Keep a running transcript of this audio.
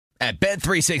At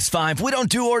Bet365, we don't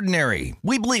do ordinary.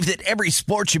 We believe that every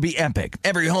sport should be epic.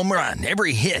 Every home run,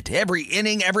 every hit, every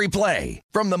inning, every play.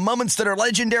 From the moments that are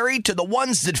legendary to the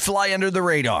ones that fly under the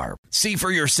radar. See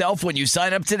for yourself when you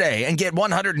sign up today and get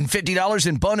 $150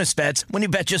 in bonus bets when you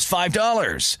bet just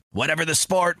 $5. Whatever the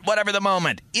sport, whatever the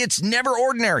moment, it's never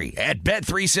ordinary at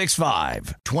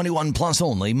Bet365. 21 plus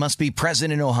only. Must be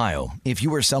present in Ohio. If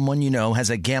you or someone you know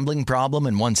has a gambling problem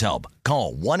and wants help,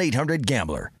 call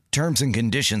 1-800-GAMBLER. Terms and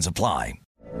conditions apply.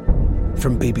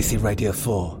 From BBC Radio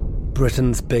 4,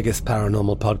 Britain's biggest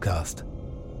paranormal podcast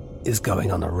is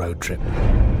going on a road trip.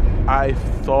 I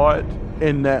thought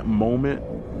in that moment,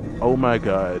 oh my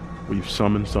God, we've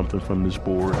summoned something from this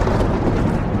board.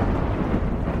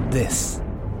 This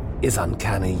is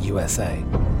Uncanny USA.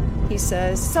 He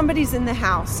says, somebody's in the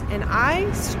house, and I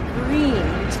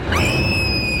screamed.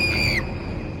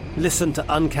 Listen to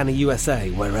Uncanny USA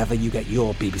wherever you get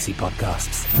your BBC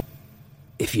podcasts,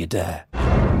 if you dare.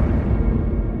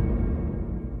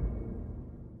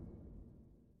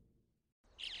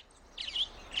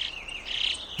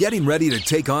 Getting ready to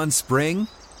take on spring?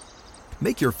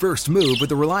 Make your first move with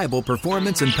the reliable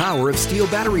performance and power of Steel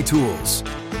battery tools.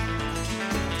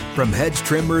 From hedge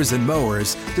trimmers and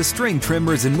mowers to string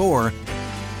trimmers and more,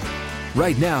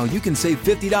 right now you can save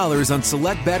 $50 on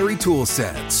select battery tool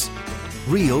sets.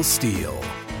 Real Steel.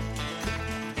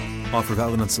 Offer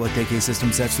valid on select AK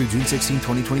system sets through June 16,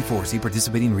 2024. See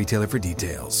participating retailer for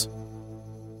details.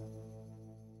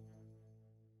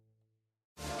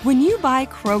 When you buy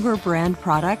Kroger brand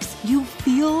products, you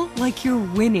feel like you're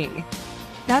winning.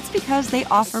 That's because they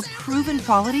offer proven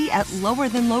quality at lower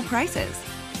than low prices.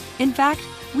 In fact,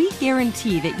 we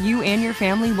guarantee that you and your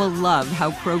family will love how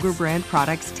Kroger brand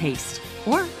products taste,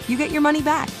 or you get your money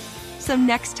back. So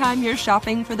next time you're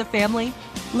shopping for the family,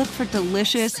 look for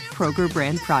delicious Kroger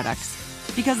brand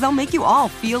products, because they'll make you all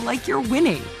feel like you're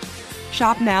winning.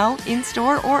 Shop now,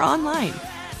 in-store, or online.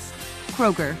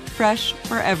 Kroger, fresh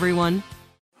for everyone.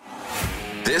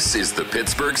 This is the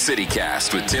Pittsburgh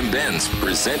CityCast with Tim Benz,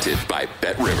 presented by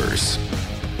BetRivers.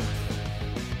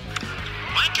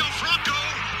 Michael Franco,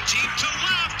 deep to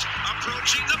left,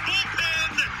 approaching the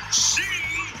bullpen. See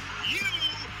you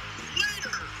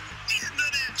later. And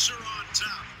the Nets are on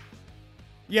top.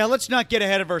 Yeah, let's not get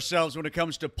ahead of ourselves when it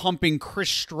comes to pumping Chris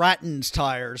Stratton's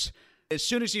tires. As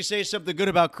soon as you say something good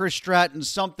about Chris Stratton,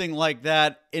 something like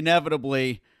that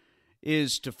inevitably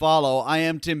is to follow. I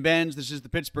am Tim Benz. This is the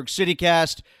Pittsburgh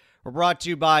CityCast. We're brought to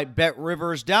you by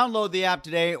BetRivers. Download the app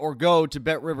today or go to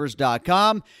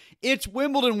BetRivers.com. It's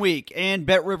Wimbledon week, and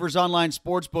BetRivers Online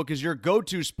Sportsbook is your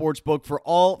go-to sportsbook for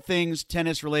all things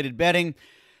tennis-related betting.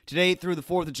 Today through the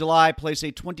 4th of July, place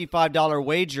a $25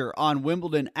 wager on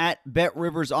Wimbledon at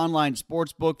BetRivers Online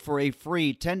Sportsbook for a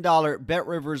free $10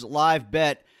 BetRivers live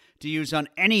bet to use on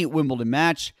any Wimbledon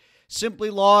match. Simply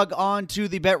log on to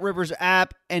the BetRivers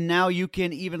app, and now you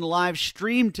can even live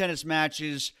stream tennis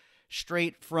matches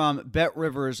straight from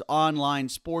BetRivers Online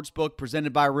Sportsbook,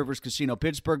 presented by Rivers Casino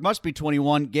Pittsburgh. Must be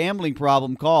 21. Gambling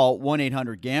problem? Call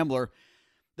 1-800-GAMBLER.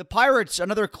 The Pirates,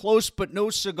 another close but no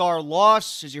cigar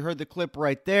loss, as you heard the clip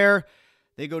right there.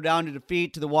 They go down to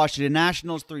defeat to the Washington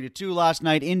Nationals 3-2 last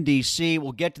night in D.C.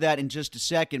 We'll get to that in just a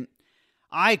second.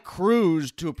 I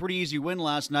cruised to a pretty easy win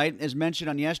last night. As mentioned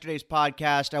on yesterday's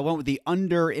podcast, I went with the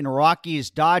under in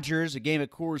Rockies-Dodgers, a game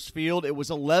at Coors Field. It was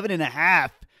 11.5.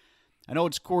 I know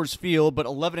it's Coors Field, but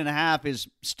 11.5 is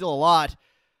still a lot.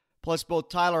 Plus, both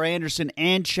Tyler Anderson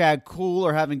and Chad Kuhl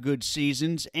are having good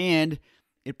seasons, and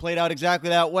it played out exactly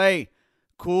that way.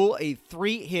 Kuhl, a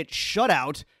 3-hit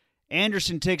shutout.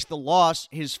 Anderson takes the loss,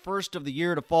 his first of the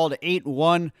year, to fall to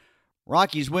 8-1.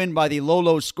 Rockies win by the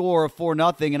low score of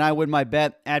 4-0, and I win my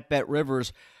bet at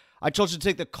BetRivers. I chose to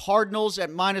take the Cardinals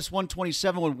at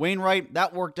 -127 with Wainwright.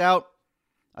 That worked out.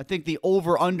 I think the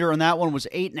over-under on that one was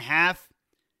 8.5.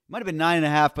 Might have been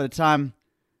 9.5 by the time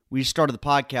we started the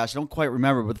podcast. I don't quite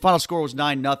remember, but the final score was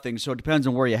 9-0, so it depends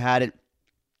on where you had it.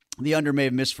 The under may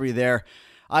have missed for you there.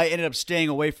 I ended up staying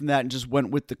away from that and just went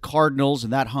with the Cardinals,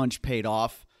 and that hunch paid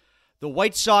off. The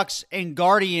White Sox and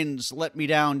Guardians let me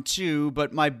down too,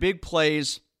 but my big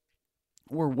plays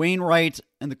were Wainwright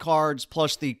and the Cards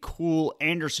plus the Kuhl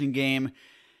Anderson game,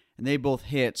 and they both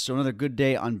hit. So another good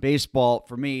day on baseball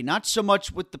for me. Not so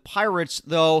much with the Pirates,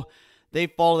 though. They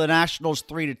fall to the Nationals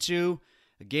 3-2,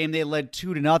 a game they led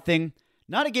 2-0.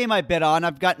 Not a game I bet on.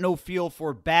 I've got no feel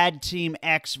for bad team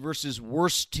X versus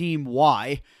worst team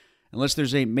Y, unless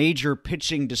there's a major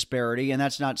pitching disparity, and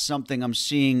that's not something I'm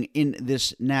seeing in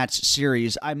this Nats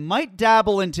series. I might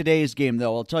dabble in today's game,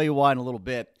 though. I'll tell you why in a little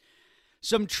bit.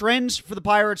 Some trends for the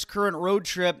Pirates' current road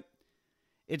trip.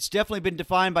 it's definitely been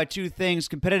defined by two things: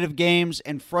 competitive games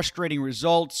and frustrating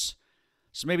results.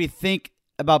 So maybe think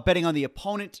about betting on the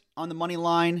opponent on the money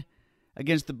line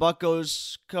against the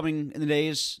Buccos coming in the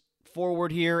days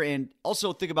forward here, and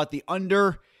also think about the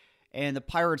under and the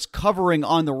Pirates covering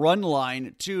on the run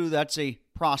line too. That's a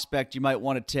prospect you might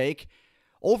want to take.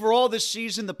 Overall this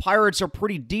season, the Pirates are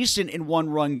pretty decent in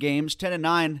one-run games,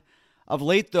 10-9. Of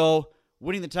late, though,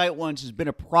 winning the tight ones has been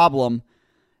a problem.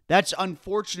 That's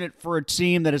unfortunate for a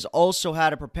team that has also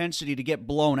had a propensity to get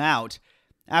blown out.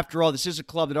 After all, this is a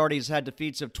club that already has had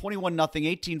defeats of 21-0,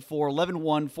 18-4,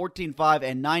 11-1, 14-5,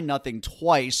 and 9-0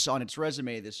 twice on its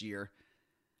resume this year.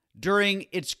 During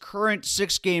its current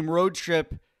 6-game road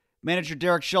trip, manager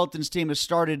Derek Shelton's team has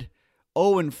started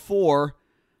 0-4.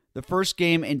 The first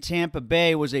game in Tampa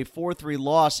Bay was a 4-3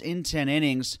 loss in 10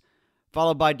 innings,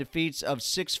 followed by defeats of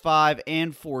 6-5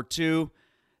 and 4-2.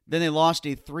 Then they lost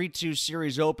a 3-2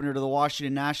 series opener to the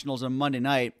Washington Nationals on Monday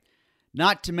night.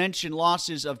 Not to mention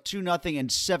losses of 2-0 and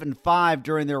 7-5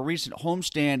 during their recent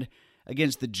homestand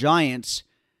against the Giants.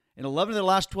 In 11 of their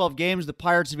last 12 games, the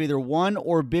Pirates have either won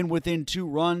or been within 2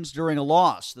 runs during a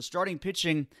loss. The starting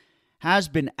pitching has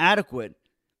been adequate.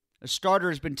 A starter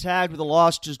has been tagged with a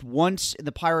loss just once in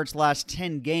the Pirates' last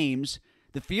 10 games.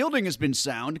 The fielding has been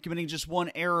sound, committing just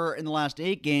 1 error in the last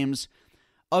 8 games.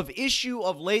 Of issue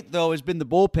of late, though, has been the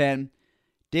bullpen.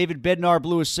 David Bednar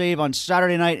blew a save on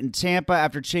Saturday night in Tampa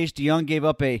after Chase DeYoung gave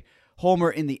up a homer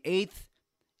in the 8th.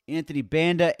 Anthony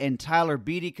Banda and Tyler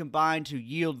Beatty combined to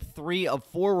yield 3 of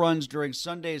 4 runs during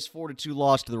Sunday's 4-2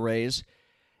 loss to the Rays.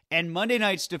 And Monday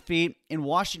night's defeat in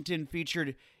Washington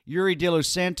featured Yuri De Los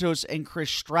Santos and Chris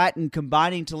Stratton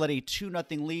combining to let a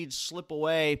 2-0 lead slip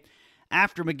away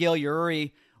after Miguel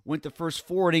Yuri went the first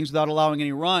 4 innings without allowing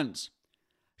any runs.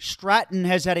 Stratton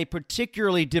has had a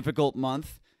particularly difficult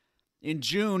month. In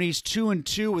June, he's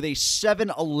 2-2 with a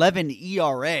 7.11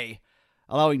 ERA,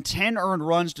 allowing 10 earned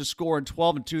runs to score in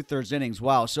 12 2/3 innings.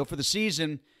 Wow. So for the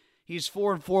season, he's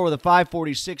 4-4 with a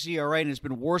 5.46 ERA and has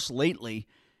been worse lately.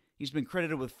 He's been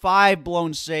credited with 5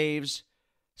 blown saves,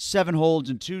 7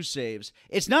 holds, and 2 saves.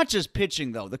 It's not just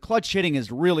pitching, though. The clutch hitting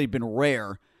has really been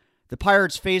rare. The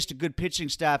Pirates faced a good pitching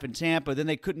staff in Tampa, then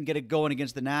they couldn't get it going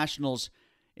against the Nationals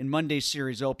in Monday's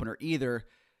series opener either.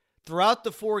 Throughout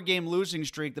the 4-game losing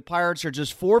streak, the Pirates are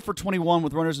just 4 for 21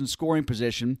 with runners in scoring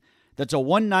position. That's a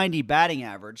 190 batting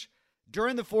average.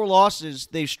 During the 4 losses,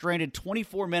 they've stranded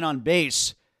 24 men on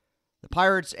base. The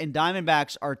Pirates and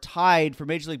Diamondbacks are tied for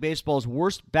Major League Baseball's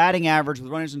worst batting average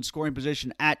with runners in scoring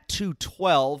position at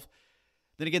 212.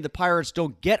 Then again, the Pirates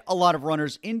don't get a lot of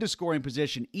runners into scoring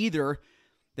position either.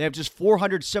 They have just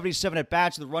 477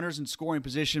 at-bats with runners in scoring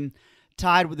position,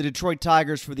 tied with the Detroit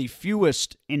Tigers for the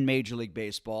fewest in Major League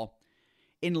Baseball.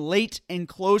 In late and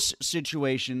close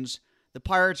situations, the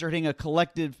Pirates are hitting a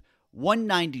collective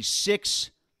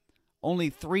 196. Only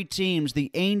 3 teams, the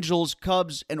Angels,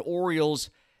 Cubs, and Orioles,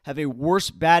 have a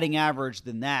worse batting average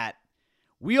than that.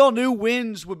 We all knew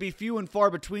wins would be few and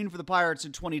far between for the Pirates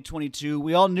in 2022.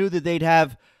 We all knew that they'd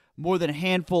have more than a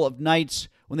handful of nights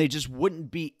when they just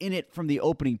wouldn't be in it from the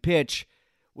opening pitch,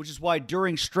 which is why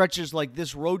during stretches like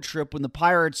this road trip, when the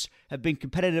Pirates have been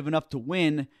competitive enough to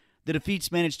win, the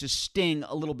defeats manage to sting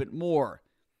a little bit more.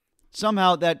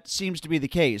 Somehow that seems to be the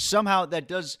case. Somehow that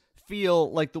does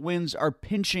feel like the wins are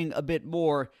pinching a bit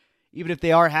more, even if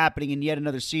they are happening in yet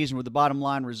another season where the bottom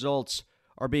line results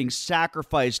are being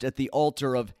sacrificed at the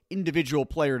altar of individual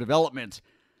player development.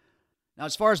 Now,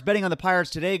 as far as betting on the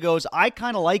Pirates today goes, I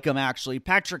kind of like them, actually.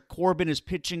 Patrick Corbin is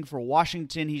pitching for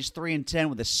Washington. He's 3-10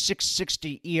 with a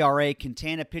 6.60 ERA.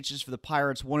 Quintana pitches for the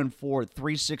Pirates 1-4 at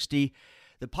 3.60.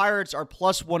 The Pirates are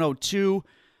plus 102.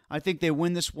 I think they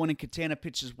win this one, and Quintana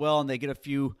pitches well, and they get a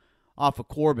few off of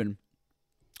Corbin.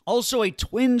 Also, a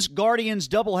Twins-Guardians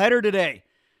doubleheader today.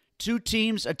 2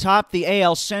 teams atop the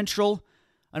AL Central.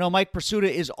 I know Mike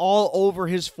Pursuta is all over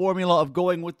his formula of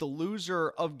going with the loser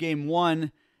of Game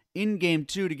 1 in Game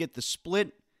 2 to get the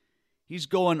split. He's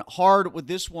going hard with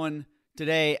this one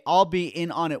today. I'll be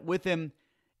in on it with him.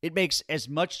 It makes as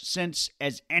much sense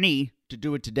as any to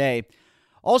do it today.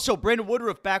 Also, Brandon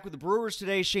Woodruff back with the Brewers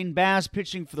today. Shane Baz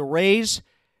pitching for the Rays,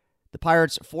 the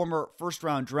Pirates' former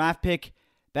first-round draft pick.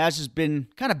 Baz has been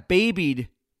kind of babied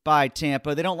by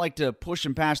Tampa. They don't like to push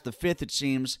him past the 5th, it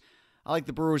seems. I like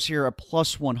the Brewers here at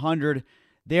plus 100.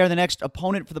 They are the next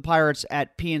opponent for the Pirates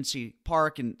at PNC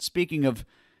Park. And speaking of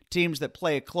teams that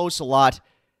play it close a lot,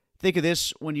 think of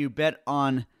this when you bet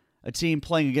on a team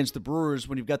playing against the Brewers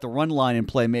when you've got the run line in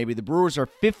play maybe. The Brewers are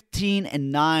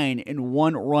 15-9 in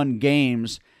one-run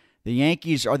games. The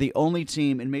Yankees are the only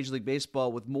team in Major League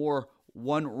Baseball with more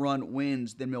one-run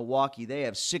wins than Milwaukee. They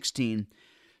have 16.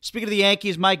 Speaking of the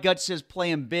Yankees, my gut says play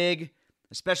them big,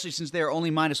 especially since they are only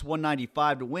minus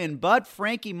 195 to win. But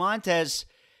Frankie Montes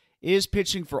is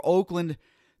pitching for Oakland.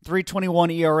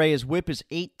 3.21 ERA. His whip is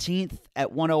 18th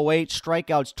at 108.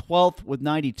 Strikeouts 12th with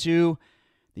 92.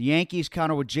 The Yankees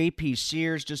counter with J.P.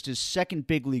 Sears, just his second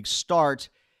big league start.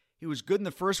 He was good in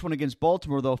the first one against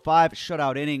Baltimore, though, 5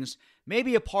 shutout innings.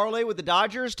 Maybe a parlay with the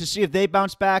Dodgers to see if they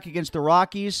bounce back against the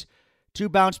Rockies. 2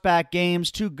 bounce-back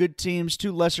games, 2 good teams,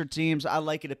 2 lesser teams. I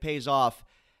like it. It pays off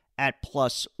at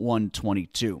plus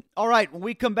 122. All right, when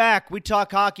we come back, we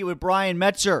talk hockey with Brian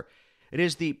Metzer. It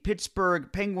is the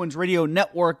Pittsburgh Penguins Radio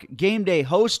Network game day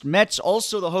host. Metz,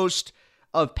 also the host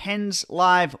of Pens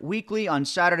Live Weekly on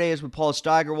Saturdays with Paul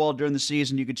Steigerwald during the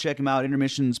season. You can check him out,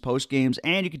 intermissions, post games,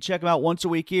 and you can check him out once a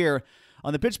week here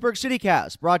on the Pittsburgh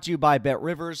CityCast, brought to you by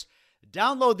BetRivers.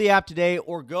 Download the app today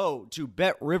or go to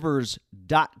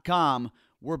betrivers.com.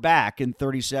 We're back in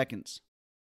 30 seconds.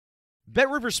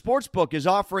 BetRivers Sportsbook is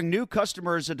offering new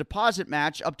customers a deposit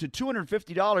match up to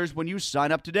 $250 when you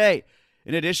sign up today.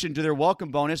 In addition to their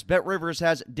welcome bonus, BetRivers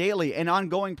has daily and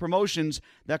ongoing promotions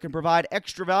that can provide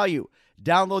extra value.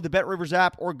 Download the BetRivers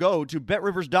app or go to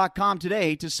betrivers.com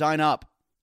today to sign up.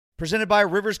 Presented by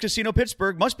Rivers Casino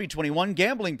Pittsburgh. Must be 21.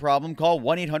 Gambling problem? Call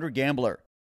 1-800-GAMBLER.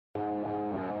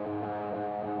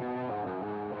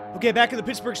 Okay, back in the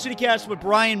Pittsburgh CityCast with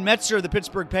Brian Metzer, the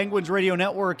Pittsburgh Penguins Radio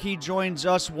Network. He joins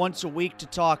us once a week to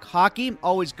talk hockey.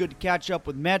 Always good to catch up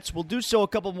with Mets. We'll do so a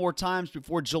couple more times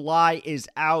before July is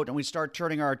out and we start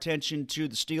turning our attention to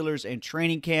the Steelers and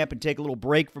training camp and take a little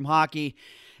break from hockey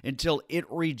until it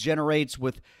regenerates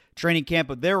with training camp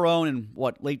of their own in,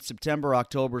 late September,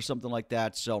 October, something like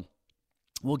that. So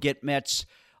we'll get Mets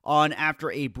on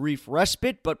after a brief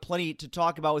respite, but plenty to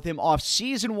talk about with him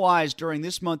off-season-wise during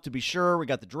this month, to be sure. We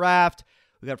got the draft.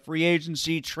 We got free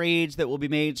agency, trades that will be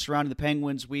made surrounding the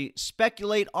Penguins. We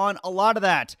speculate on a lot of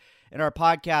that in our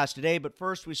podcast today, but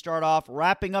first we start off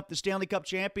wrapping up the Stanley Cup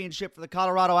Championship for the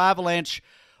Colorado Avalanche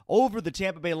over the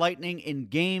Tampa Bay Lightning in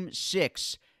Game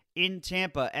 6 in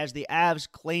Tampa as the Avs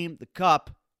claim the Cup.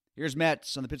 Here's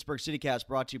Mets on the Pittsburgh CityCast,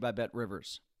 brought to you by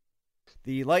BetRivers.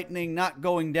 The Lightning not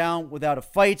going down without a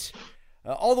fight.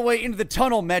 All the way into the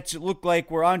tunnel, Mets, it looked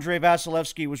like, where Andrei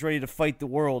Vasilevsky was ready to fight the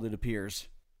world, it appears.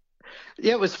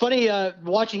 Yeah, it was funny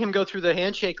watching him go through the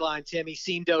handshake line, Tim. He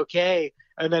seemed okay.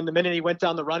 And then the minute he went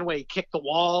down the runway, he kicked the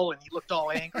wall and he looked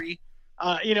all angry.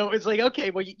 It's like,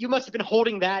 okay, well, you must have been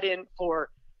holding that in for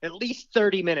at least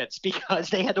 30 minutes because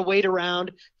they had to wait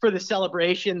around for the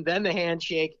celebration, then the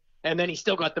handshake, and then he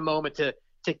still got the moment to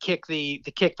kick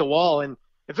the wall. And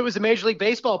if it was a Major League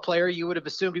Baseball player, you would have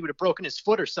assumed he would have broken his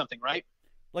foot or something, right?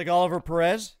 Like Oliver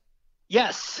Perez?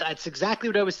 Yes, that's exactly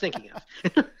what I was thinking of.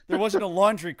 There wasn't a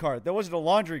laundry cart. There wasn't a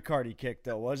laundry cart he kicked,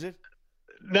 though, was it?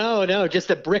 No, just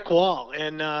a brick wall.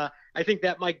 And I think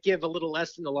that might give a little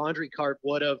less than the laundry cart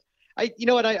would have.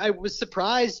 I was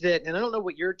surprised that, and I don't know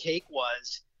what your take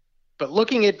was, but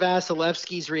looking at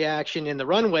Vasilevsky's reaction in the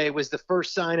runway was the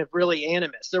first sign of really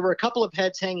animus. There were a couple of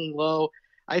heads hanging low.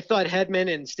 I thought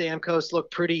Hedman and Stamkos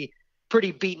looked pretty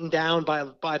beaten down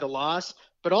by the loss.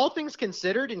 But all things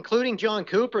considered, including John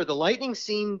Cooper, the Lightning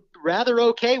seemed rather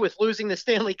okay with losing the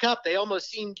Stanley Cup. They almost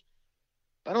seemed,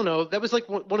 I don't know, that was like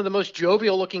one of the most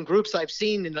jovial-looking groups I've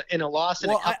seen in a loss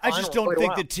in a cup I just don't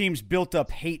think the teams built up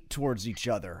hate towards each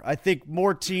other. I think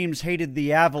more teams hated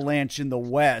the Avalanche in the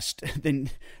West than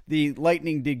the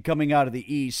Lightning did coming out of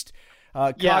the East.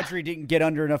 Kadri didn't get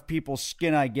under enough people's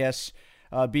skin, I guess,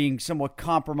 being somewhat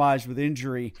compromised with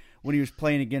injury when he was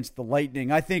playing against the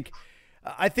Lightning. I think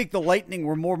the Lightning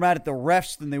were more mad at the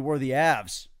refs than they were the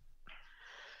Avs.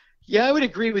 Yeah, I would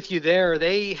agree with you there.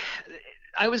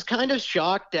 I was kind of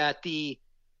shocked at the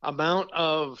amount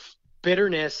of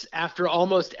bitterness after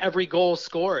almost every goal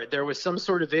scored. There was some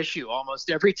sort of issue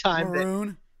almost every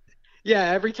time.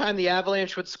 Every time the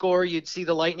Avalanche would score, you'd see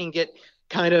the Lightning get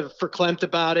kind of verklempt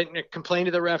about it and complain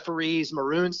to the referees.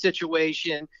 Maroon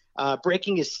situation,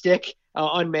 breaking his stick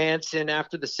on Manson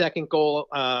after the second goal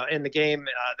in the game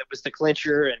that was the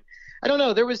clincher. And I don't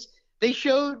know, they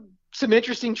showed some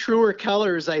interesting truer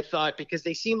colors, I thought, because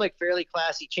they seemed like fairly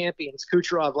classy champions,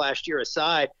 Kucherov last year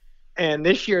aside. And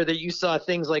this year that you saw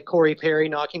things like Corey Perry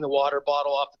knocking the water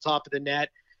bottle off the top of the net,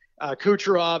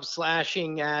 Kucherov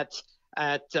slashing at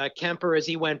Kemper as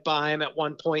he went by him at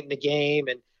one point in the game,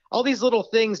 and all these little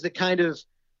things that kind of,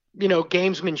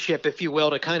 gamesmanship, if you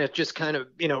will, to kind of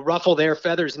ruffle their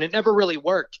feathers. And it never really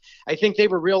worked. I think they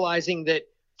were realizing that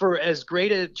for as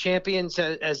great a champions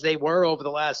as they were over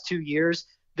the last 2 years,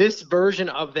 this version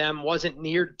of them wasn't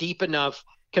near deep enough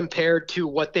compared to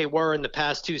what they were in the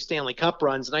past 2 Stanley Cup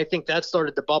runs. And I think that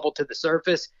started to bubble to the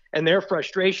surface, and their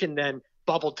frustration then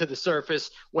bubbled to the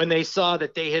surface when they saw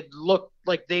that they had looked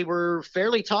like they were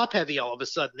fairly top heavy all of a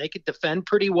sudden. They could defend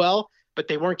pretty well, but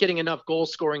they weren't getting enough goal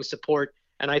scoring support.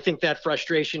 And I think that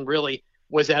frustration really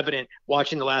was evident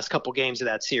watching the last couple games of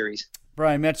that series.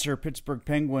 Brian Metzer, Pittsburgh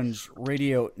Penguins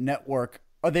Radio Network.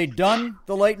 Are they done,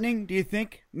 the Lightning, do you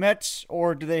think, Mets,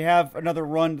 or do they have another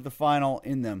run to the final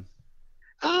in them?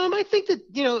 I think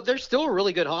that, they're still a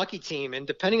really good hockey team, and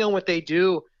depending on what they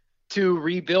do to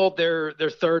rebuild their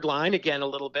third line again a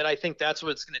little bit, I think that's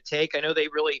what it's going to take. I know they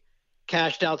really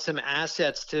cashed out some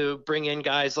assets to bring in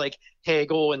guys like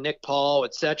Hagel and Nick Paul,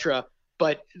 etc.,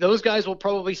 but those guys will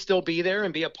probably still be there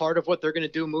and be a part of what they're going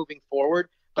to do moving forward.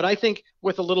 But I think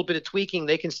with a little bit of tweaking,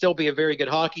 they can still be a very good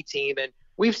hockey team. And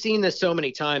we've seen this so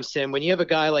many times, Tim, when you have a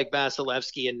guy like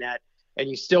Vasilevsky in net and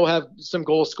you still have some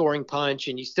goal scoring punch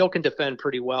and you still can defend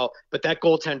pretty well, but that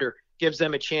goaltender gives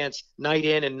them a chance night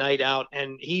in and night out.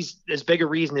 And he's as big a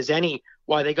reason as any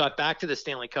why they got back to the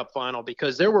Stanley Cup final,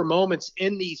 because there were moments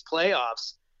in these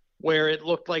playoffs where it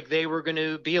looked like they were going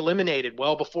to be eliminated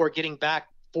well before getting back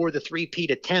for the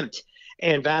three-peat attempt.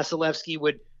 And Vasilevsky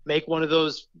would make one of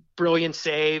those brilliant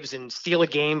saves and steal a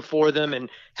game for them and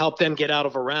help them get out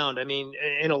of a round. I mean,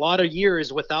 in a lot of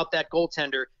years without that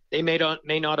goaltender, they may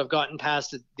not have gotten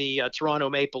past the Toronto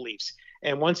Maple Leafs.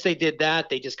 And once they did that,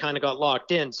 they just kind of got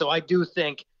locked in. So I do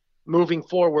think moving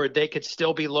forward, they could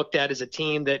still be looked at as a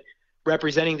team that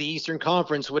representing the Eastern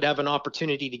Conference would have an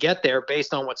opportunity to get there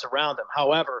based on what's around them.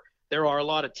 However, there are a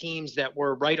lot of teams that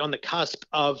were right on the cusp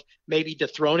of maybe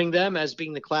dethroning them as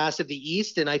being the class of the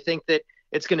East. And I think that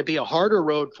it's going to be a harder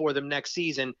road for them next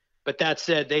season. But that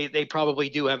said, they probably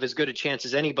do have as good a chance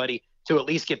as anybody to at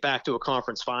least get back to a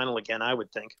conference final again, I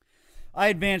would think. I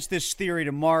advanced this theory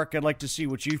to Mark. I'd like to see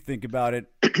what you think about it,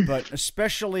 but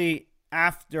especially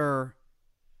after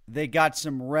they got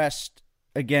some rest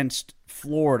against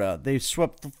Florida. They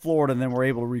swept Florida and then were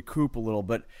able to recoup a little.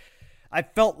 But I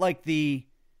felt like the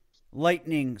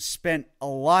Lightning spent a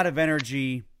lot of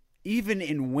energy even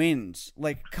in wins,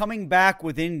 like coming back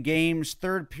within games,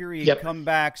 third period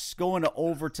comebacks, going to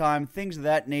overtime, things of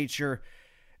that nature,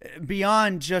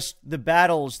 beyond just the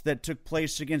battles that took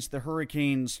place against the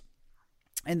Hurricanes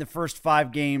in the first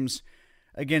 5 games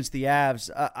against the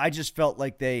Avs. I just felt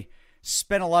like they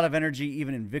spent a lot of energy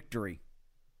even in victory.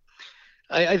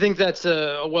 I think that's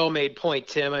a well-made point,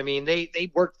 Tim. I mean,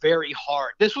 they worked very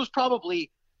hard. This was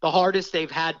probably the hardest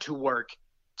they've had to work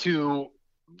to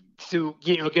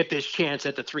get this chance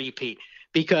at the three-peat,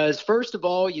 because first of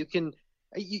all, you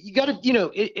got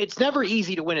to, it's never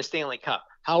easy to win a Stanley Cup.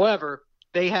 However,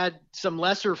 they had some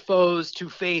lesser foes to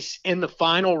face in the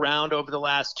final round over the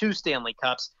last 2 Stanley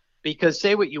Cups, because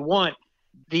say what you want,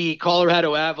 the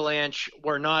Colorado Avalanche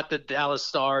were not the Dallas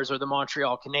Stars or the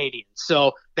Montreal Canadiens.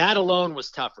 So that alone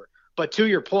was tougher. But to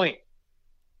your point,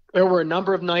 there were a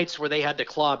number of nights where they had to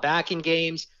claw back in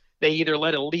games. They either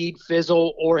let a lead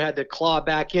fizzle or had to claw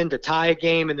back in to tie a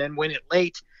game and then win it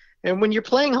late. And when you're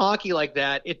playing hockey like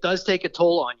that, it does take a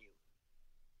toll on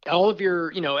you. All of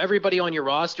your, everybody on your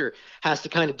roster has to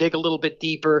kind of dig a little bit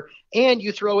deeper. And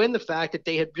you throw in the fact that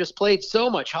they had just played so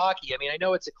much hockey. I mean, I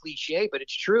know it's a cliche, but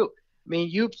it's true. I mean,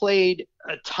 you played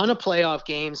a ton of playoff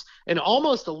games in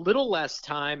almost a little less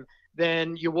time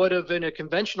than you would have in a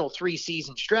conventional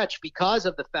 3-season stretch because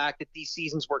of the fact that these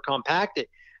seasons were compacted.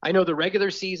 I know the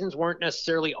regular seasons weren't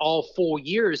necessarily all full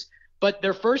years, but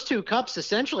their first 2 cups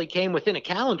essentially came within a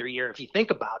calendar year, if you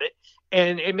think about it,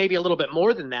 and it may be a little bit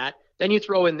more than that. Then you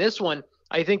throw in this one,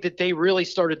 I think that they really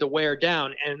started to wear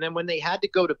down. And then when they had to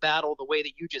go to battle the way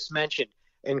that you just mentioned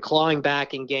and clawing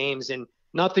back in games, and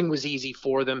nothing was easy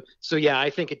for them. So, yeah, I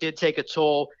think it did take a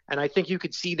toll, and I think you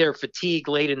could see their fatigue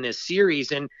late in this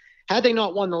series. And had they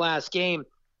not won the last game,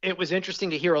 it was interesting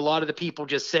to hear a lot of the people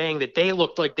just saying that they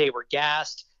looked like they were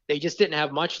gassed. They just didn't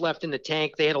have much left in the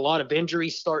tank. They had a lot of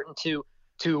injuries starting to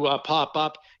pop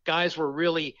up. Guys were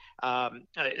really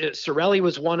Cirelli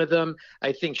was one of them.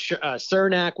 I think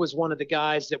Cernak was one of the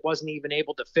guys that wasn't even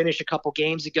able to finish a couple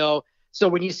games ago. So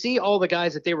when you see all the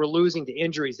guys that they were losing to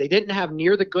injuries, they didn't have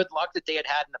near the good luck that they had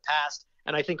in the past.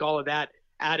 And I think all of that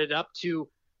added up to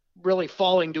really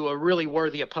falling to a really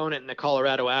worthy opponent in the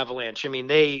Colorado Avalanche. I mean,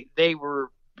 they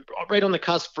were right on the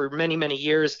cusp for many, many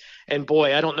years. And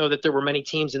boy, I don't know that there were many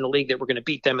teams in the league that were going to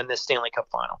beat them in this Stanley Cup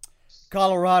final.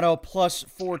 Colorado plus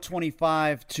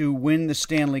 425 to win the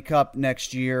Stanley Cup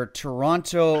next year.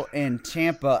 Toronto and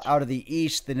Tampa out of the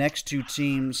East, the next 2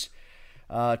 teams.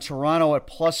 Toronto at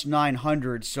plus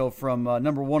 900. So from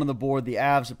number 1 on the board, the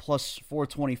Avs at plus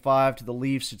 425 to the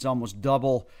Leafs. It's almost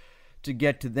double to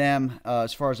get to them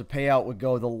as far as a payout would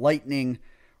go. The Lightning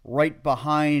right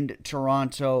behind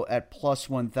Toronto at plus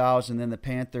 1,000. Then the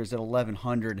Panthers at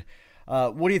 1,100.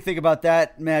 What do you think about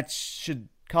that match? Should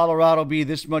Colorado be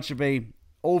this much of a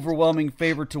overwhelming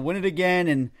favorite to win it again,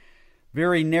 and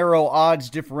very narrow odds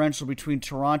differential between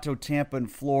Toronto, Tampa,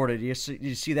 and Florida? Do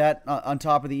you see that on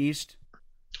top of the East?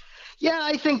 Yeah,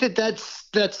 I think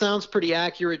that sounds pretty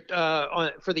accurate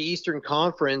for the Eastern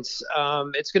Conference.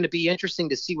 It's going to be interesting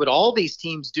to see what all these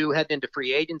teams do heading into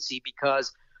free agency,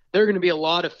 because there are going to be a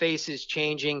lot of faces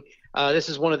changing. This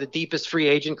is one of the deepest free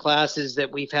agent classes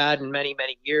that we've had in many,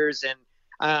 many years, and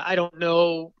I don't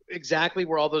know exactly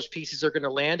where all those pieces are going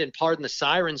to land. And pardon the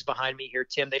sirens behind me here,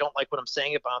 Tim. They don't like what I'm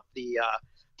saying about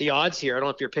the odds here. I don't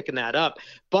know if you're picking that up.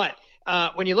 But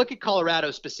when you look at Colorado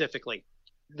specifically,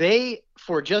 they,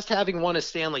 for just having won a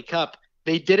Stanley Cup,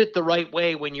 they did it the right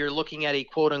way when you're looking at a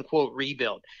quote-unquote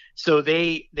rebuild. So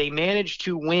they managed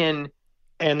to win,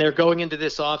 and they're going into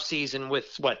this offseason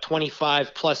with,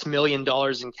 $25+ million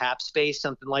in cap space,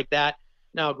 something like that.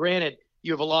 Now, granted,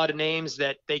 you have a lot of names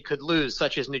that they could lose,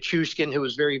 such as Nichushkin, who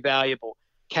was very valuable,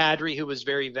 Kadri, who was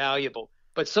very valuable.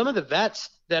 But some of the vets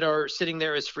that are sitting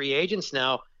there as free agents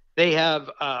now, they have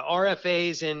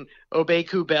RFAs in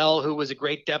Obey-Kubel, who was a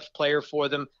great depth player for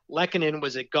them. Lehkonen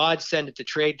was a godsend at the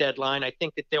trade deadline. I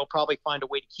think that they'll probably find a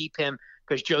way to keep him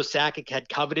because Joe Sakic had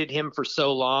coveted him for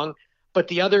so long. But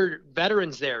the other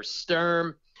veterans there,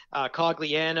 Sturm,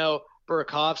 Cogliano,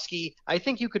 Burakovsky, I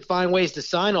think you could find ways to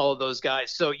sign all of those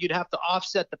guys. So you'd have to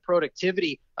offset the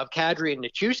productivity of Kadri and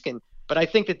Nichushkin. But I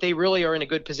think that they really are in a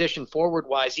good position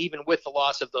forward-wise, even with the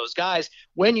loss of those guys,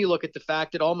 when you look at the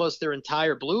fact that almost their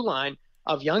entire blue line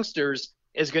of youngsters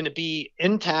is going to be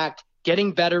intact,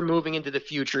 getting better moving into the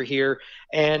future here.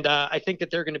 And I think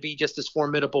that they're going to be just as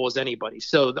formidable as anybody.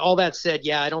 So all that said,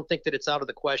 yeah, I don't think that it's out of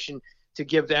the question to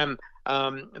give them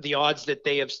the odds that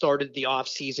they have started the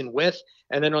offseason with.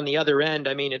 And then on the other end,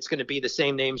 I mean, it's going to be the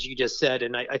same names you just said.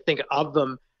 And I think of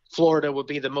them, Florida would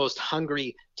be the most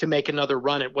hungry to make another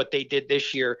run at what they did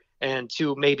this year and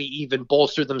to maybe even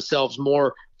bolster themselves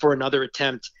more for another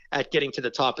attempt at getting to the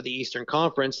top of the Eastern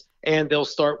Conference. And they'll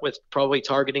start with probably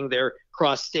targeting their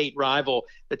cross-state rival,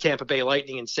 the Tampa Bay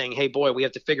Lightning, and saying, hey, boy, we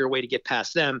have to figure a way to get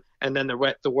past them. And then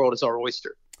the world is our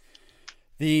oyster.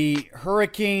 The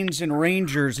Hurricanes and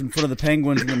Rangers in front of the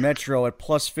Penguins in the Metro at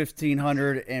plus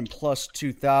 1,500 and plus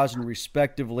 2,000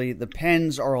 respectively. The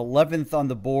Pens are 11th on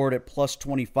the board at plus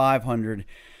 2,500.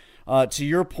 To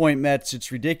your point, Mets,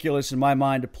 it's ridiculous in my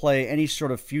mind to play any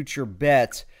sort of future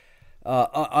bet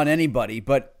on anybody.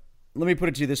 But let me put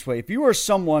it to you this way. If you are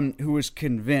someone who is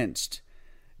convinced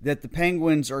that the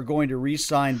Penguins are going to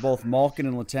re-sign both Malkin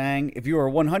and Letang, if you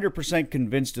are 100%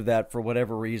 convinced of that for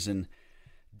whatever reason,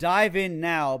 dive in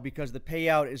now, because the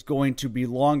payout is going to be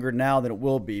longer now than it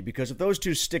will be. Because if those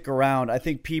two stick around, I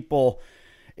think people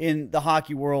in the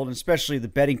hockey world, and especially the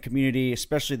betting community,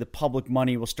 especially the public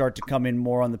money, will start to come in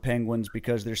more on the Penguins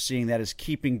because they're seeing that as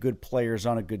keeping good players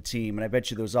on a good team. And I bet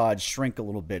you those odds shrink a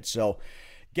little bit. So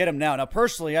get them now. Now,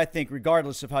 personally, I think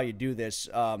regardless of how you do this,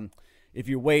 if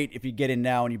you wait, if you get in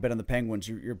now and you bet on the Penguins,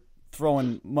 you're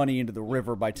throwing money into the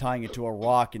river by tying it to a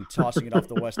rock and tossing it off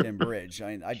the West End Bridge.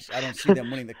 I don't see them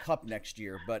winning the Cup next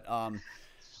year. But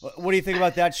what do you think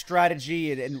about that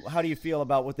strategy, and how do you feel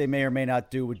about what they may or may not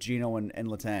do with Gino and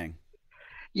Letang?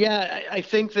 Yeah, I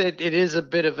think that it is a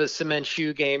bit of a cement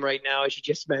shoe game right now, as you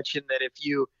just mentioned, that if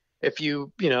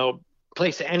you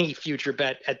place any future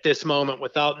bet at this moment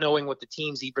without knowing what the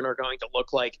teams even are going to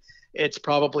look like, it's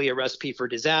probably a recipe for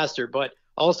disaster. But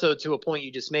also, to a point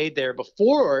you just made there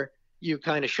before you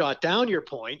kind of shot down your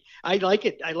point, I like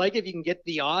it. I like if you can get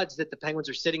the odds that the Penguins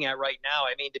are sitting at right now.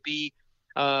 I mean, to be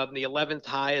the 11th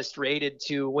highest rated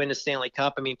to win a Stanley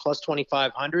Cup, I mean, plus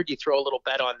 2,500, you throw a little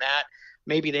bet on that.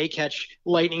 Maybe they catch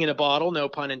lightning in a bottle, no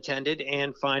pun intended,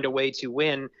 and find a way to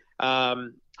win a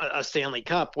Stanley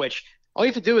Cup, which all you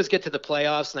have to do is get to the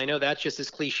playoffs. And I know that's just as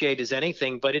cliched as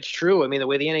anything, but it's true. I mean, the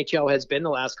way the NHL has been the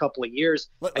last couple of years.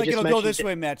 It'll go this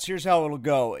way, Mets. Here's how it'll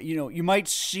go. You might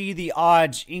see the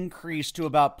odds increase to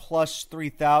about plus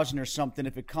 3,000 or something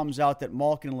if it comes out that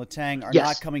Malkin and Letang are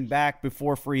not coming back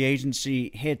before free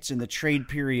agency hits and the trade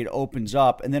period opens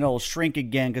up. And then it'll shrink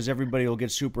again because everybody will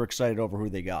get super excited over who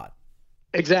they got.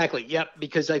 Exactly. Yep.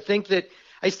 Because I think that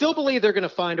I still believe they're going to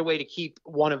find a way to keep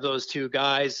one of those two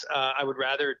guys. I would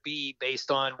rather it be based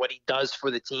on what he does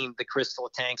for the team, the Chris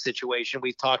Letang situation.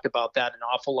 We've talked about that an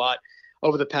awful lot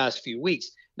over the past few weeks.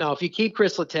 Now, if you keep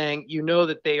Chris Letang, you know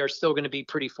that they are still going to be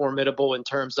pretty formidable in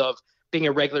terms of being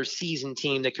a regular season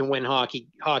team that can win hockey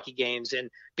games and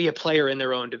be a player in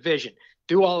their own division.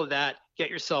 Do all of that,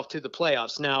 get yourself to the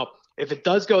playoffs. Now, if it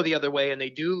does go the other way and they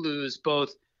do lose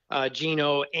both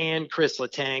Gino and Chris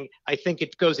Letang, I think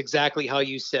it goes exactly how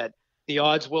you said. The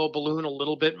odds will balloon a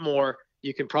little bit more.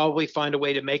 you can probably find a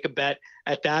way to make a bet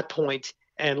at that point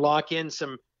and lock in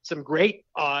some great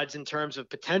odds in terms of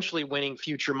potentially winning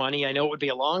future money. I know it would be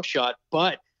a long shot,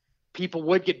 but people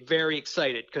would get very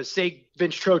excited because, say,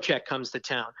 Vince Trocheck comes to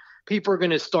town. People are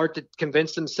going to start to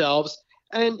convince themselves,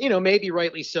 and, maybe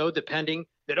rightly so, depending,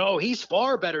 that, he's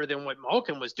far better than what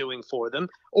Malkin was doing for them.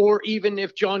 Or even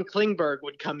if John Klingberg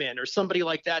would come in or somebody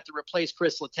like that to replace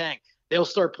Chris Letang, they'll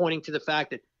start pointing to the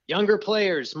fact that younger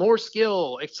players, more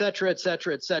skill, et cetera, et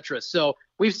cetera, et cetera. So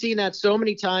we've seen that so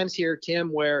many times here, Tim,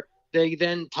 where they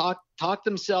then talk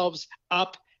themselves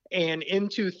up and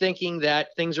into thinking that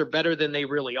things are better than they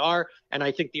really are. And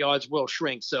I think the odds will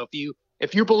shrink. So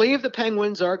if you believe the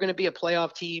Penguins are going to be a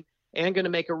playoff team and going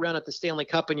to make a run at the Stanley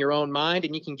Cup in your own mind,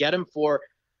 and you can get them for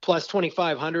plus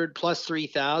 2,500, plus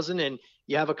 3,000, and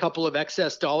you have a couple of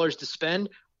excess dollars to spend,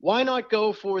 why not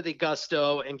go for the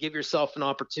gusto and give yourself an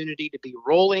opportunity to be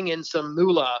rolling in some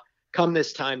moolah come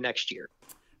this time next year?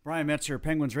 Brian Metzer,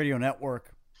 Penguins Radio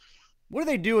Network. What do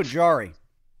they do with Jarry?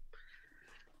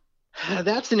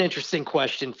 That's an interesting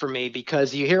question for me,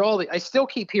 because you hear I still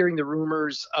keep hearing the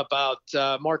rumors about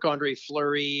Marc-Andre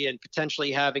Fleury and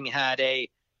potentially having had a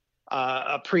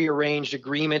prearranged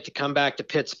agreement to come back to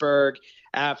Pittsburgh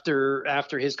after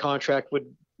his contract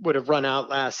would have run out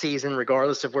last season,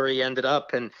 regardless of where he ended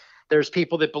up. And there's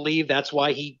people that believe that's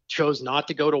why he chose not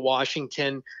to go to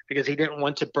Washington, because he didn't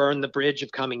want to burn the bridge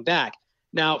of coming back.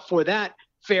 Now, for that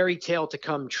fairy tale to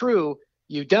come true,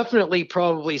 you definitely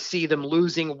probably see them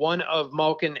losing one of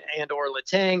Malkin and or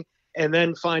Letang, and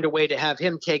then find a way to have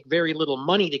him take very little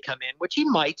money to come in, which he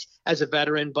might as a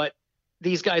veteran, but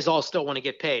these guys all still want to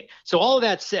get paid. So all of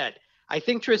that said, I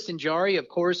think Tristan Jarry, of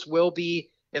course, will be,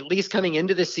 at least coming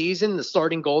into the season, the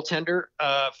starting goaltender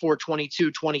for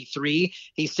 22-23.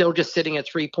 He's still just sitting at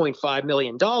 $3.5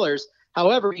 million.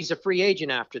 However, he's a free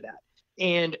agent after that.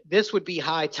 And this would be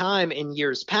high time in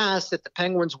years past that the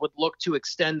Penguins would look to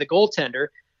extend the goaltender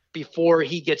before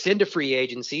he gets into free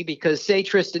agency, because say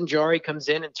Tristan Jarry comes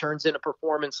in and turns in a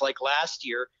performance like last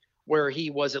year, where he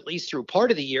was, at least through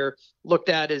part of the year, looked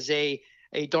at as a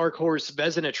dark horse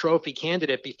Vezina Trophy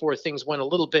candidate before things went a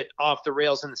little bit off the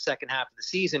rails in the second half of the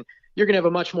season, you're going to have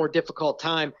a much more difficult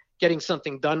time getting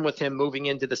something done with him moving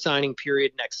into the signing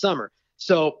period next summer.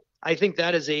 So I think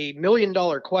that is a $1 million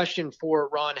question for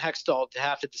Ron Hextall to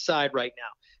have to decide right now.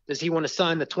 Does he want to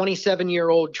sign the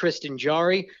 27-year-old Tristan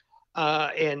Jarry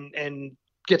and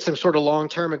get some sort of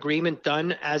long-term agreement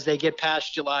done as they get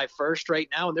past July 1st right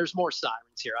now? And there's more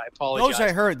sirens here. I apologize. Those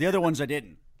I heard. The other ones I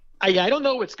didn't. I don't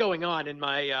know what's going on in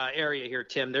my area here,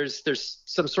 Tim. There's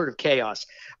some sort of chaos.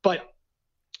 But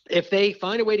if they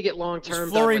find a way to get long-term... Is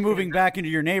Fleury moving back into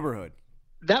your neighborhood?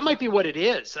 That might be what it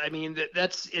is. I mean,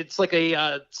 it's like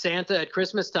a Santa at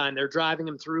Christmas time. They're driving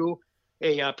him through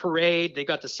a parade. They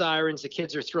got the sirens. The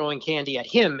kids are throwing candy at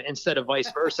him instead of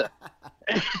vice versa.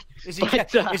 Is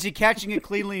he catching it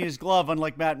cleanly in his glove,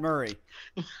 unlike Matt Murray?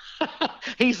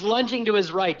 He's lunging to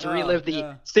his right to relive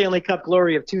the Stanley Cup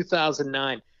glory of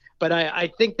 2009. But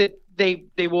I think that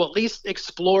they will at least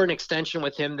explore an extension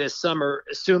with him this summer,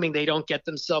 assuming they don't get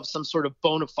themselves some sort of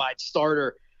bona fide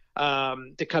starter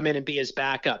to come in and be his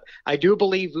backup. I do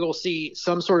believe we will see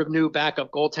some sort of new backup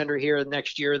goaltender here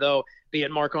next year, though, be it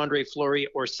Marc-Andre Fleury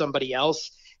or somebody else.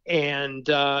 And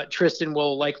Tristan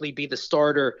will likely be the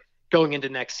starter going into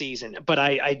next season. But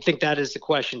I think that is the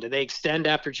question. Do they extend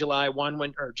after July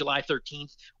 1 or July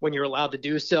 13th when you're allowed to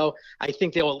do so? I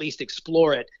think they'll at least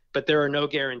explore it, but there are no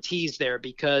guarantees there,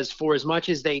 because for as much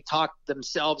as they talked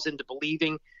themselves into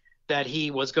believing that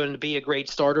he was going to be a great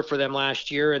starter for them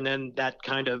last year, and then that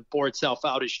kind of bore itself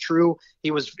out as true,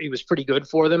 he was pretty good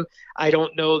for them. I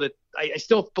don't know that I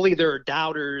still believe there are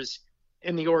doubters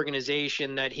in the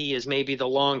organization that he is maybe the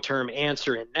long-term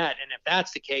answer in net. And if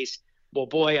that's the case, well,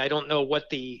 boy, I don't know what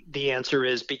the answer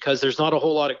is, because there's not a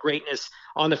whole lot of greatness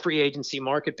on the free agency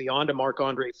market beyond a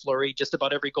Marc-Andre Fleury. Just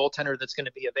about every goaltender that's going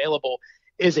to be available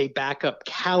is a backup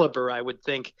caliber, I would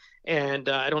think. And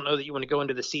I don't know that you want to go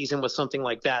into the season with something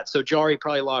like that. So Jarry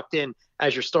probably locked in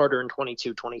as your starter in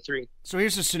 22-23. So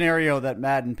here's a scenario that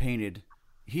Madden painted.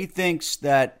 He thinks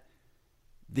that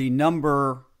the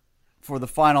number for the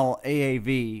final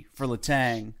AAV for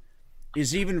Letang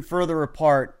is even further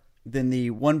apart than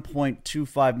the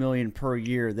 $1.25 million per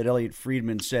year that Elliot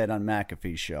Friedman said on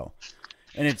McAfee's show.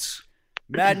 And it's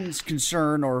Madden's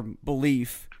concern or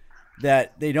belief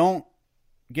that they don't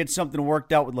get something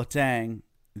worked out with Letang.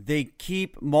 They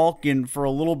keep Malkin for a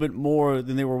little bit more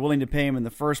than they were willing to pay him in the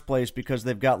first place, because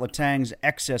they've got Letang's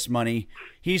excess money.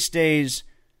 He stays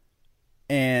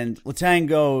and Letang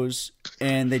goes,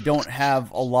 and they don't have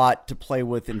a lot to play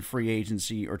with in free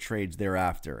agency or trades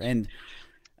thereafter. And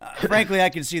Frankly, I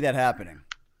can see that happening.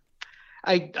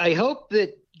 I hope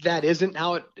that isn't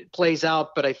how it plays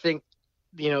out, but I think,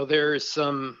 there's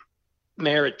some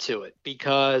merit to it,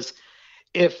 because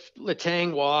if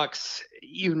Letang walks,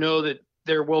 that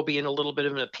there will be a little bit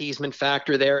of an appeasement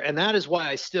factor there. And that is why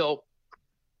I still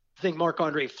think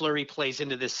Marc-Andre Fleury plays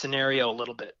into this scenario a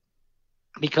little bit,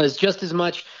 because just as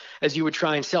much as you would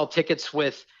try and sell tickets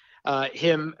with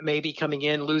him maybe coming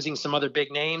in, losing some other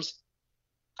big names,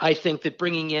 I think that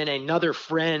bringing in another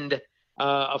friend,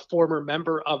 a former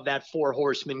member of that Four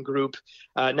Horsemen group,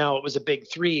 now it was a big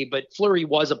three, but Fleury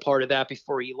was a part of that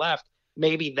before he left.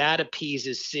 Maybe that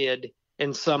appeases Sid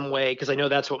in some way, because I know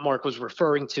that's what Mark was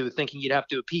referring to, thinking you'd have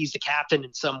to appease the captain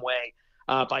in some way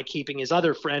by keeping his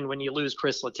other friend when you lose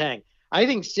Chris Letang. I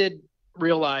think Sid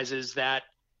realizes that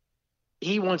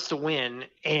he wants to win,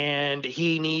 and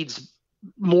he needs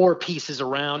more pieces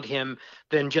around him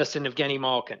than just an Evgeny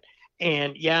Malkin.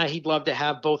 And yeah, he'd love to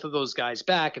have both of those guys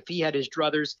back. If he had his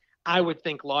druthers, I would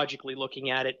think logically looking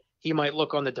at it, he might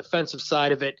look on the defensive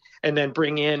side of it and then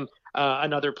bring in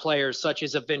another player such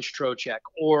as a Vince Trocheck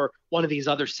or one of these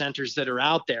other centers that are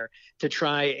out there to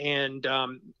try and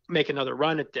make another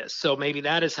run at this. So maybe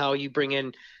that is how you bring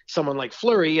in someone like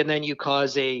Fleury, and then you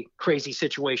cause a crazy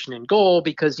situation in goal,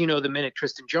 because, the minute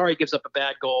Tristan Jarry gives up a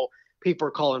bad goal, people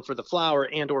are calling for the Flower,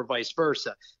 and or vice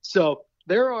versa. So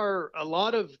there are a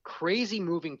lot of crazy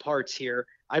moving parts here.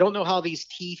 I don't know how these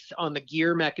teeth on the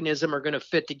gear mechanism are going to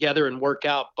fit together and work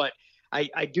out, but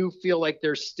I do feel like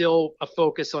there's still a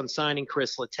focus on signing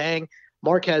Chris Letang.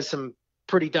 Mark has some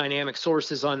pretty dynamic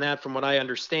sources on that from what I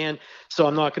understand, so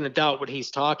I'm not going to doubt what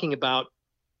he's talking about.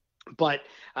 But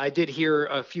I did hear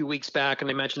a few weeks back,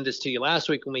 and I mentioned this to you last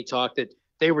week when we talked, that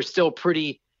they were still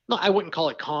pretty, no, I wouldn't call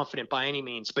it confident by any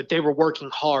means, but they were working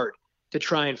hard to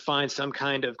try and find some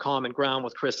kind of common ground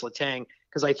with Chris Letang,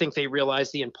 because I think they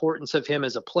realized the importance of him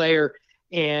as a player,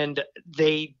 and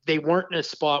they weren't in a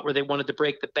spot where they wanted to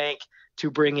break the bank to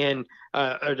bring in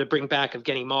or to bring back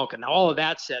Evgeny Malkin. Now, all of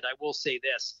that said, I will say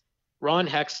this: Ron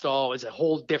Hextall is a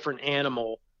whole different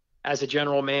animal as a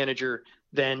general manager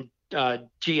than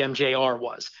GMJR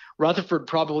was. Rutherford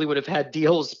probably would have had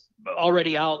deals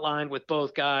already outlined with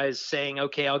both guys saying,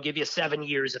 okay, I'll give you 7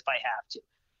 years if I have to.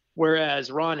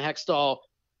 Whereas Ron Hextall,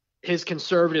 his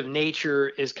conservative nature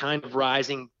is kind of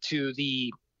rising to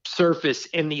the surface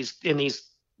in these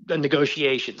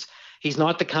negotiations. He's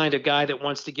not the kind of guy that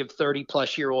wants to give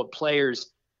 30-plus-year-old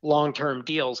players long-term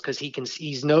deals, because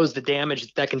he knows the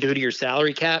damage that can do to your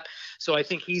salary cap. So I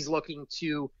think he's looking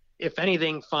to, if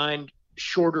anything, find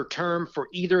shorter term for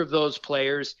either of those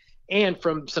players. And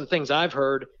from some things I've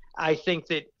heard, I think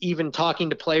that even talking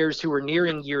to players who are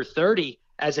nearing year 30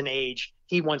 as an age,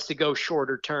 he wants to go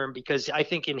shorter term, because I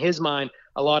think in his mind,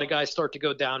 a lot of guys start to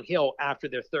go downhill after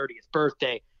their 30th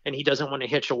birthday, and he doesn't want to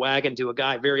hitch a wagon to a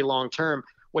guy very long term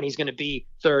when he's going to be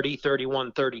 30,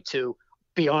 31, 32.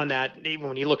 Beyond that, even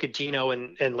when you look at Gino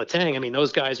and Letang, I mean,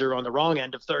 those guys are on the wrong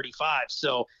end of 35.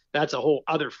 So that's a whole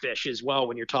other fish as well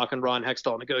when you're talking Ron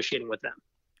Hextall negotiating with them.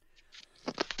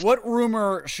 What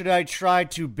rumor should I try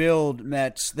to build,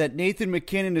 Mets, that Nathan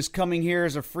MacKinnon is coming here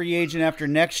as a free agent after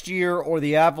next year, or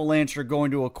the Avalanche are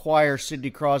going to acquire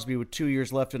Sidney Crosby with 2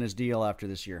 years left on his deal after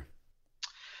this year?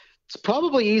 It's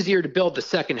probably easier to build the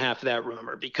second half of that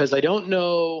rumor, because I don't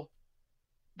know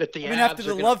that the Avs after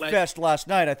the love fest last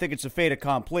night, I think it's a fait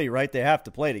accompli, right? They have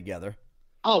to play together.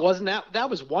 Oh, wasn't that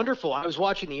was wonderful. I was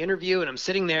watching the interview and I'm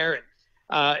sitting there, and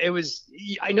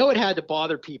I know it had to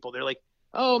bother people. They're like,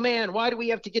 oh man, why do we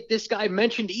have to get this guy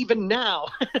mentioned even now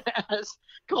as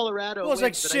Colorado? Well, it's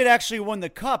like Sid actually won the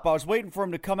cup. I was waiting for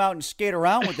him to come out and skate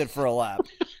around with it for a lap.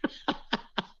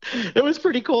 It was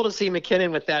pretty cool to see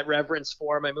MacKinnon with that reverence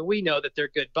for him. I mean, we know that they're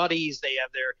good buddies. They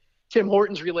have their Tim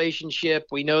Hortons relationship.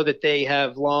 We know that they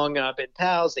have long been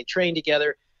pals. They train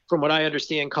together. From what I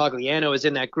understand, Cogliano is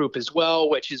in that group as well,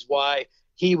 which is why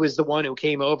he was the one who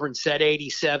came over and said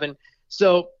 87.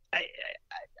 So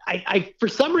I for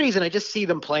some reason, I just see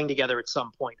them playing together at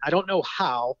some point. I don't know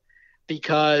how,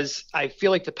 because I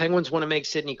feel like the Penguins want to make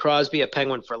Sidney Crosby a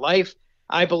Penguin for life.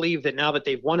 I believe that now that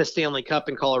they've won a Stanley Cup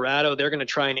in Colorado, they're going to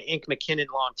try and ink MacKinnon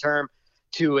long-term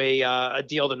to a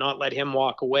deal to not let him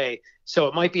walk away. So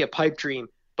it might be a pipe dream,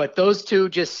 but those two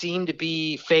just seem to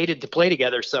be fated to play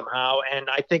together somehow. And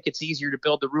I think it's easier to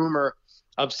build the rumor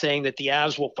of saying that the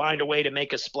Avs will find a way to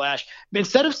make a splash.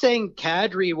 Instead of saying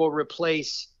Kadri will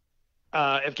replace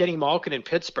Evgeny Malkin in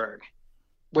Pittsburgh,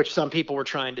 which some people were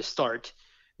trying to start,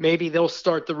 maybe they'll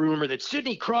start the rumor that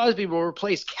Sidney Crosby will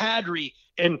replace Kadri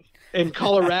in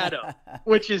Colorado,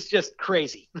 which is just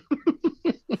crazy.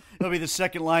 He'll be the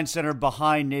second line center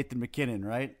behind Nathan MacKinnon,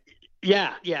 right?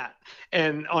 Yeah.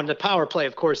 And on the power play,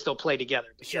 of course, they'll play together.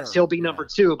 But Sure, yes, he'll be number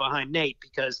 2 behind Nate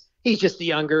because he's just the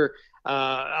younger,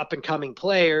 up-and-coming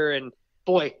player. And,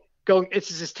 boy,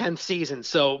 this is his 10th season,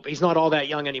 so he's not all that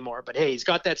young anymore. But, hey, he's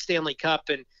got that Stanley Cup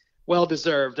and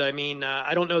well-deserved. I mean,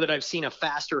 I don't know that I've seen a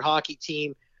faster hockey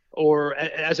team or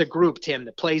as a group, Tim,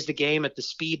 that plays the game at the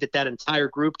speed that entire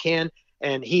group can.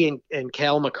 And he and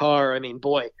Cale Makar, I mean,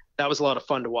 boy, that was a lot of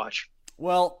fun to watch.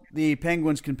 Well, the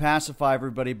Penguins can pacify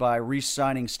everybody by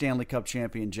re-signing Stanley Cup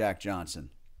champion Jack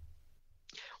Johnson.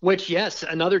 Which, yes,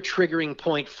 another triggering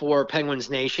point for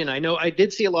Penguins Nation. I know I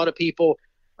did see a lot of people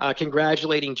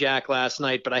congratulating Jack last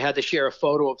night, but I had to share a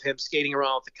photo of him skating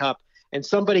around with the cup. And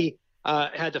somebody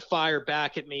had to fire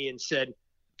back at me and said,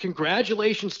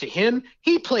 congratulations to him.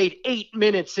 He played 8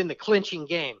 minutes in the clinching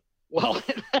game. Well,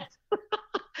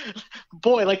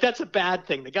 boy, like that's a bad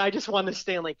thing. The guy just won the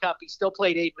Stanley Cup. He still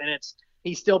played 8 minutes.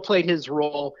 He still played his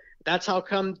role. That's how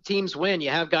come teams win.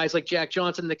 You have guys like Jack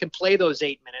Johnson that can play those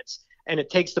 8 minutes, and it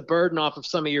takes the burden off of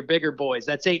some of your bigger boys.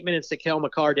 That's 8 minutes that Cale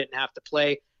Makar didn't have to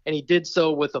play, and he did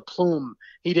so with a plume.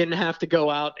 He didn't have to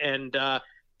go out and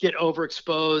get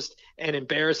overexposed and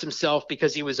embarrass himself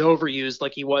because he was overused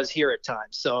like he was here at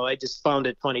times. So I just found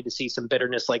it funny to see some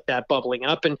bitterness like that bubbling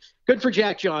up. And good for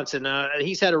Jack Johnson.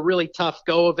 He's had a really tough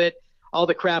go of it. All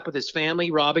the crap with his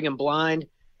family, robbing him blind.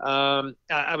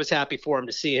 I was happy for him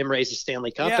to see him raise the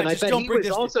Stanley Cup. Yeah, and I bet he was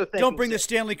also thinking, don't bring the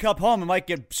Stanley Cup home. It might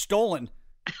get stolen.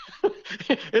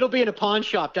 It'll be in a pawn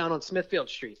shop down on Smithfield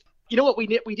Street. You know what we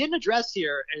didn't address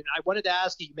here, and I wanted to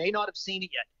ask you, you may not have seen it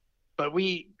yet, but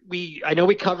I know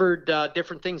we covered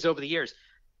different things over the years.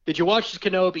 Did you watch the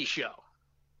Kenobi show?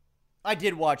 I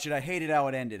did watch it. I hated how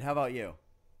it ended. How about you?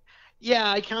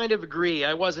 Yeah, I kind of agree.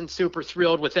 I wasn't super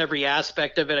thrilled with every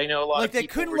aspect of it. I know a lot of people they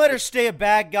couldn't let her stay a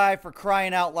bad guy for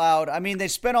crying out loud. I mean, they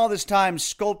spent all this time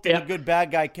sculpting a good bad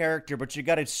guy character, but you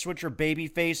got to switch her baby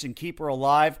face and keep her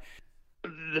alive.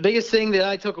 The biggest thing that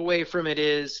I took away from it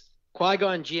is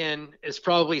Qui-Gon Jinn is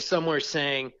probably somewhere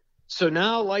saying, so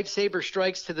now lightsaber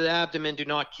strikes to the abdomen do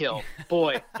not kill.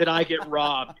 Boy, did I get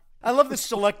robbed. I love the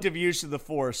selective use of the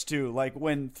Force, too, like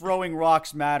when throwing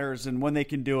rocks matters and when they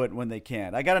can do it and when they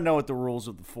can't. I got to know what the rules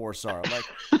of the Force are. Like,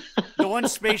 the one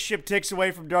spaceship takes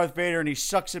away from Darth Vader and he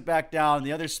sucks it back down.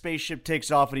 The other spaceship takes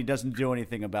off and he doesn't do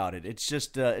anything about it. It's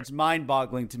just, it's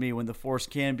mind-boggling to me when the Force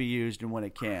can be used and when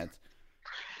it can't.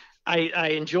 I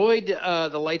enjoyed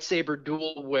the lightsaber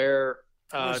duel where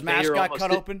his mask got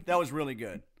cut open. That was really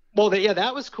good. Well,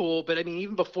 that was cool. But I mean,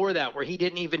 even before that, where he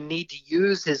didn't even need to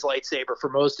use his lightsaber for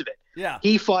most of it. Yeah.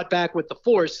 He fought back with the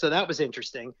Force, so that was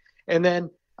interesting. And then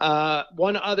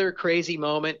one other crazy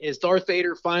moment is Darth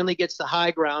Vader finally gets the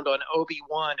high ground on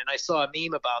Obi-Wan. And I saw a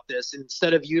meme about this.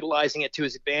 Instead of utilizing it to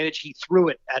his advantage, he threw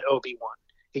it at Obi-Wan.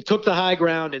 He took the high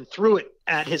ground and threw it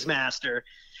at his master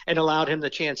and allowed him the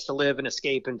chance to live and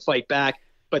escape and fight back.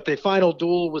 But the final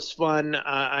duel was fun.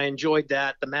 I enjoyed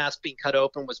that. The mask being cut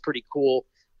open was pretty cool.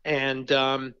 And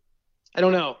I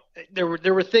don't know. There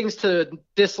were things to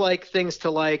dislike, things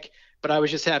to like, but I was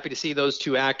just happy to see those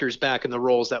two actors back in the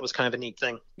roles. That was kind of a neat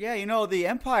thing. Yeah, you know, the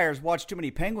Empire's watched too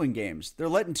many Penguin games. They're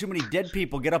letting too many dead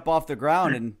people get up off the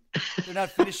ground, and they're not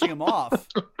finishing them off.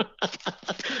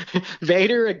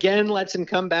 Vader again lets him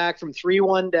come back from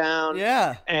 3-1 down.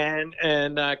 Yeah. And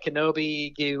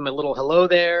Kenobi gave him a little hello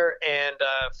there and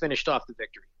finished off the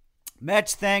victory.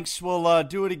 Mets, thanks. We'll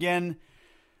do it again.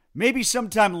 Maybe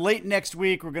sometime late next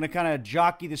week. We're going to kind of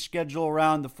jockey the schedule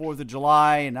around the 4th of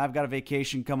July, and I've got a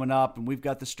vacation coming up, and we've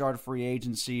got the start of free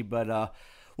agency, but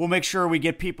we'll make sure we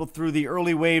get people through the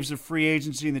early waves of free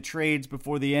agency and the trades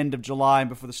before the end of July and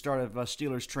before the start of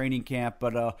Steelers training camp,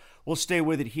 but we'll stay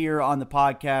with it here on the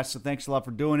podcast, so thanks a lot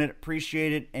for doing it.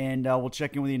 Appreciate it, and we'll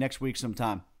check in with you next week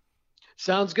sometime.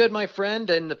 Sounds good, my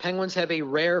friend. And the Penguins have a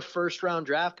rare first-round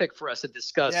draft pick for us to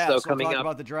discuss. Yeah, so coming talk up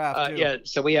about the draft, too. Yeah,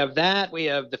 so we have that. We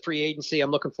have the free agency. I'm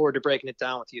looking forward to breaking it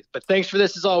down with you. But thanks for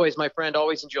this as always, my friend.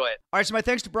 Always enjoy it. All right, so my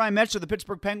thanks to Brian Metzer, the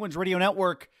Pittsburgh Penguins Radio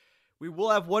Network. We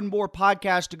will have one more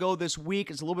podcast to go this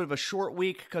week. It's a little bit of a short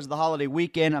week because of the holiday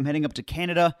weekend. I'm heading up to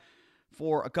Canada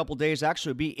for a couple days.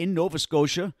 Actually, I'll be in Nova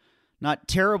Scotia, not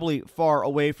terribly far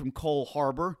away from Cole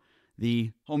Harbour,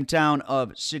 the hometown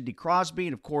of Sidney Crosby,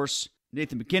 and of course,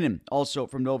 Nathan McKinnon, also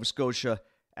from Nova Scotia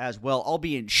as well. I'll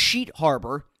be in Sheet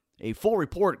Harbor. A full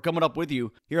report coming up with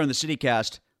you here on the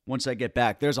CityCast once I get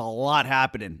back. There's a lot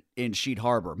happening in Sheet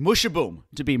Harbor. Mushaboom,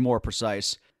 to be more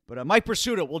precise. But Mike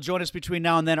Pursuta will join us between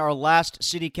now and then, our last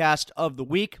CityCast of the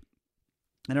week,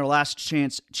 and our last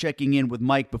chance checking in with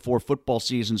Mike before football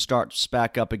season starts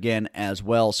back up again as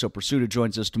well. So Pursuta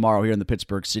joins us tomorrow here on the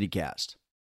Pittsburgh CityCast.